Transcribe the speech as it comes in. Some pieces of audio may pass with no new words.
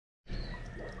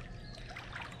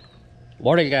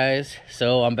Morning guys,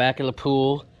 so I'm back in the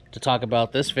pool to talk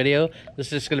about this video.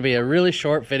 This is going to be a really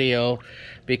short video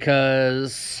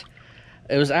because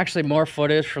it was actually more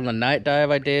footage from the night dive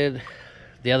I did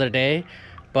the other day,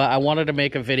 but I wanted to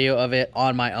make a video of it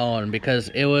on my own because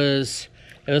it was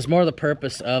more the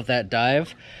purpose of that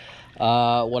dive.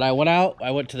 When I went out, I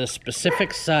went to the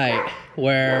specific site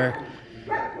where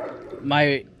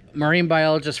my marine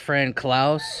biologist friend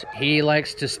Klaus, he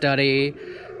likes to study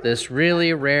this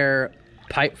really rare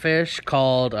pipefish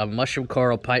called a mushroom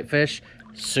coral pipefish.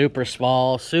 Super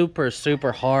small,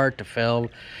 super hard to film,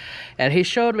 and he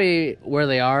showed me where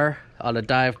they are on a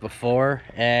dive before,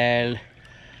 and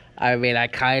I mean, I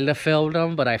kind of filmed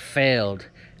them, but I failed.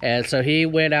 And so he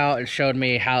went out and showed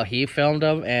me how he filmed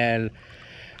them. And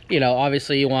you know,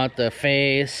 obviously you want a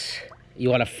face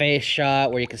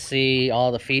shot where you can see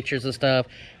all the features and stuff.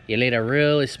 You need a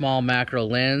really small macro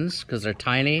lens because they're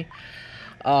tiny.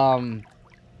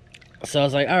 So I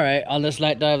was like, all right, on this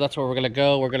night dive, that's where we're gonna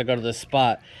go. We're gonna go to this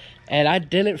spot, and I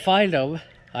didn't find them.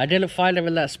 I didn't find them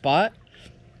in that spot.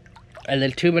 And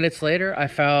then 2 minutes later, I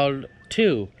found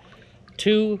two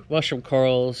mushroom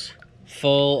corals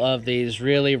full of these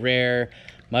really rare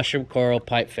mushroom coral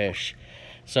pipefish.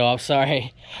 So I'm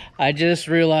sorry, I just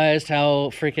realized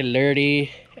how freaking nerdy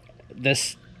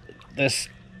this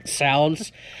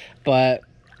sounds, but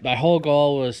my whole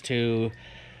goal was to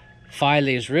find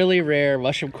these really rare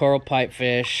mushroom coral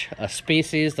pipefish, a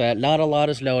species that not a lot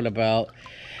is known about,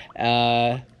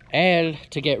 and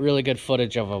to get really good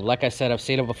footage of them. Like I said, I've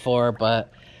seen them before,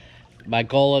 but my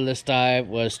goal in this dive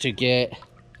was to get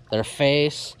their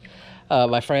face.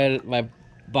 My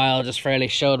biologist friend, he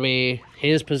showed me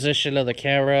his position of the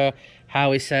camera,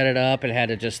 how he set it up, and had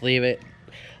to just leave it.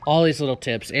 All these little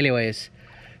tips. Anyways,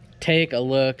 take a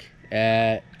look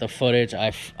at the footage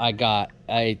I got.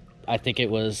 I think it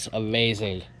was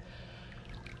amazing.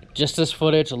 Just this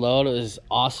footage alone is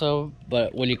awesome,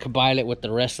 but when you combine it with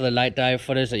the rest of the night dive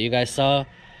footage that you guys saw,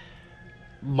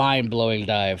 mind-blowing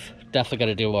dive. Definitely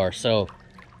gonna do more. So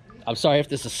I'm sorry if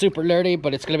this is super nerdy,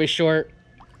 but it's gonna be short.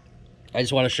 I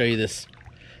just want to show you this.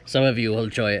 Some of you will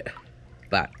enjoy it.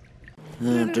 Bye.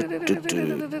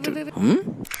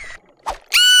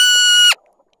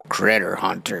 Critter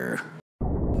Hunter.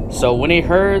 So when he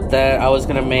heard that I was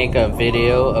gonna make a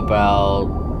video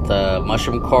about the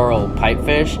mushroom coral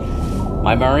pipefish,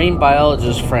 my marine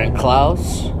biologist friend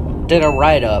Klaus did a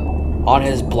write-up on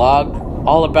his blog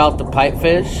all about the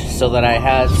pipefish so that I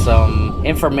had some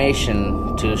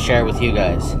information to share with you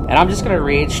guys. And I'm just gonna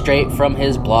read straight from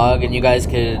his blog, and you guys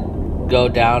could go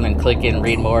down and click and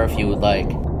read more if you would like.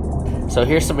 So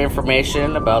here's some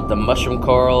information about the mushroom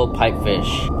coral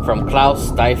pipefish from Klaus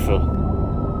Stiefel.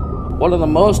 One of the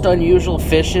most unusual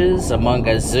fishes among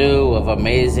a zoo of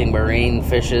amazing marine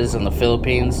fishes in the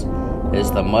Philippines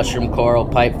is the mushroom coral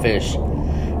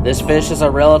pipefish. This fish is a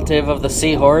relative of the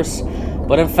seahorse,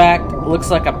 but in fact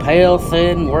looks like a pale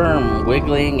thin worm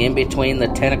wiggling in between the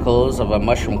tentacles of a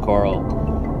mushroom coral.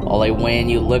 Only when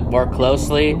you look more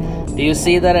closely do you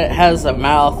see that it has a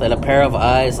mouth and a pair of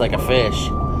eyes like a fish,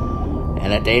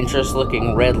 and a dangerous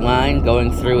looking red line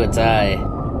going through its eye.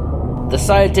 The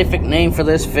scientific name for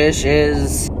this fish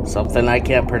is something I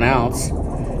can't pronounce,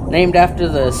 named after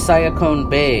the Sayacone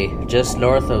Bay just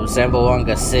north of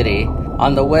Zamboanga City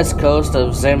on the west coast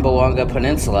of Zamboanga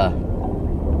Peninsula.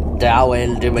 Dao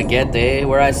and Dumaguete,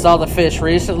 where I saw the fish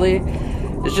recently,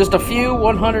 is just a few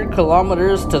 100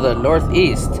 kilometers to the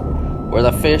northeast where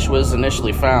the fish was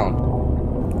initially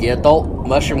found. The adult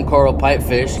mushroom coral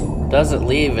pipefish doesn't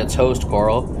leave its host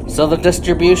coral, so the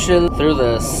distribution through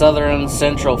the southern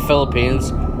central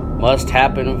Philippines must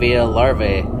happen via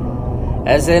larvae.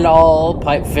 As in all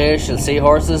pipefish and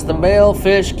seahorses, the male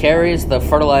fish carries the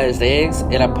fertilized eggs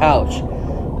in a pouch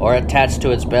or attached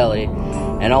to its belly,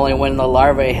 and only when the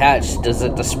larvae hatch does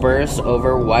it disperse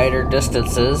over wider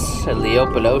distances in the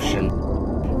open ocean.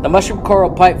 The mushroom coral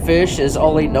pipefish is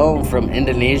only known from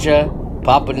Indonesia,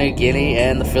 Papua New Guinea,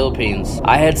 and the Philippines.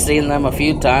 I had seen them a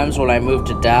few times when I moved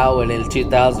to Darwin in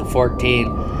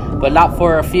 2014, but not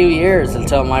for a few years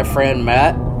until my friend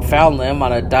Matt found them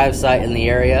on a dive site in the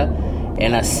area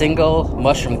in a single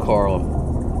mushroom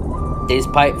coral. These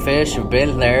pipefish have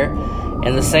been there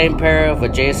in the same pair of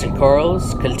adjacent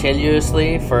corals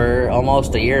continuously for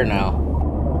almost a year now.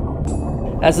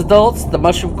 As adults, the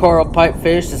mushroom coral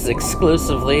pipefish is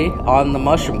exclusively on the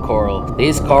mushroom coral.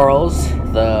 These corals,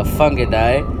 the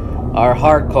fungidae, are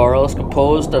hard corals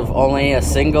composed of only a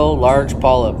single large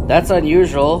polyp. That's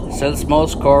unusual since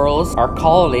most corals are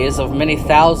colonies of many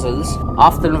thousands,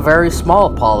 often very small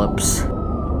polyps.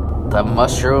 The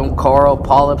mushroom coral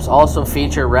polyps also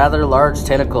feature rather large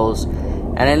tentacles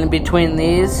and in between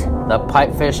these, the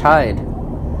pipefish hide.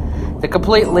 The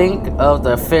complete link of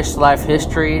the fish's life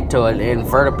history to an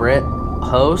invertebrate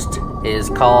host is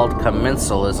called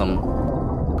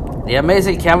commensalism. The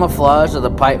amazing camouflage of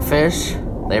the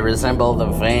pipefish, they resemble the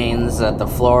veins at the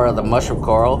floor of the mushroom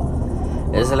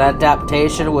coral, is an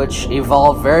adaptation which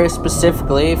evolved very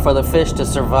specifically for the fish to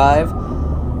survive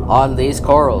on these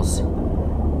corals.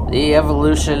 The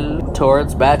evolution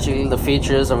towards matching the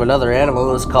features of another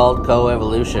animal is called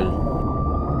coevolution.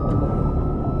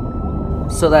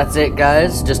 So that's it,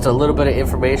 guys. Just a little bit of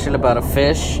information about a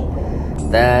fish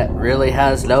that really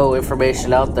has no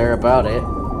information out there about it.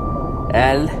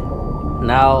 And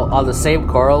now on the same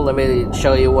coral, let me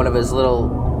show you one of his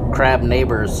little crab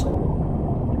neighbors.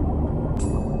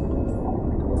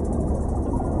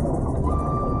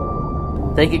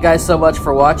 Thank you guys so much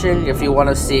for watching. If you want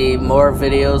to see more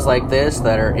videos like this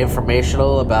that are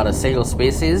informational about a single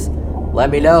species, let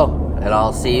me know, and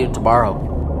I'll see you tomorrow.